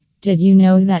Did you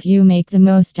know that you make the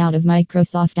most out of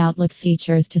Microsoft Outlook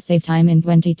features to save time in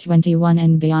 2021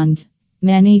 and beyond?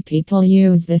 Many people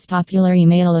use this popular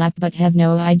email app but have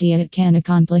no idea it can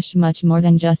accomplish much more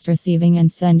than just receiving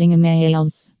and sending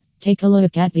emails. Take a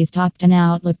look at these top 10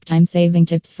 Outlook time-saving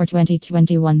tips for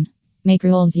 2021. Make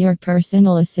Rules your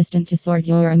personal assistant to sort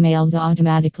your emails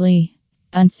automatically.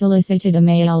 Unsolicited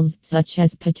emails, such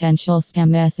as potential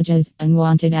spam messages,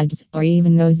 unwanted ads, or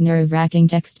even those nerve-wracking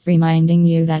texts reminding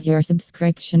you that your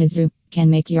subscription is due, can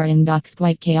make your inbox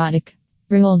quite chaotic.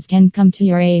 Rules can come to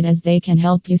your aid as they can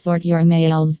help you sort your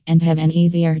emails and have an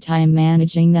easier time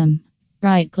managing them.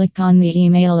 Right-click on the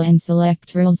email and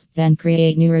select Rules, then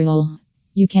create new rule.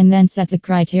 You can then set the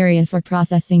criteria for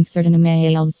processing certain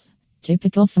emails.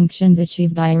 Typical functions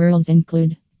achieved by Rules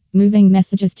include moving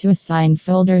messages to assigned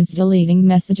folders, deleting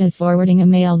messages, forwarding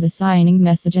emails, assigning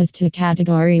messages to a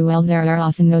category. Well, there are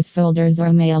often those folders or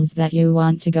emails that you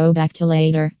want to go back to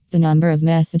later. The number of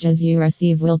messages you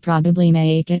receive will probably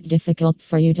make it difficult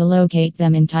for you to locate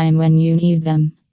them in time when you need them.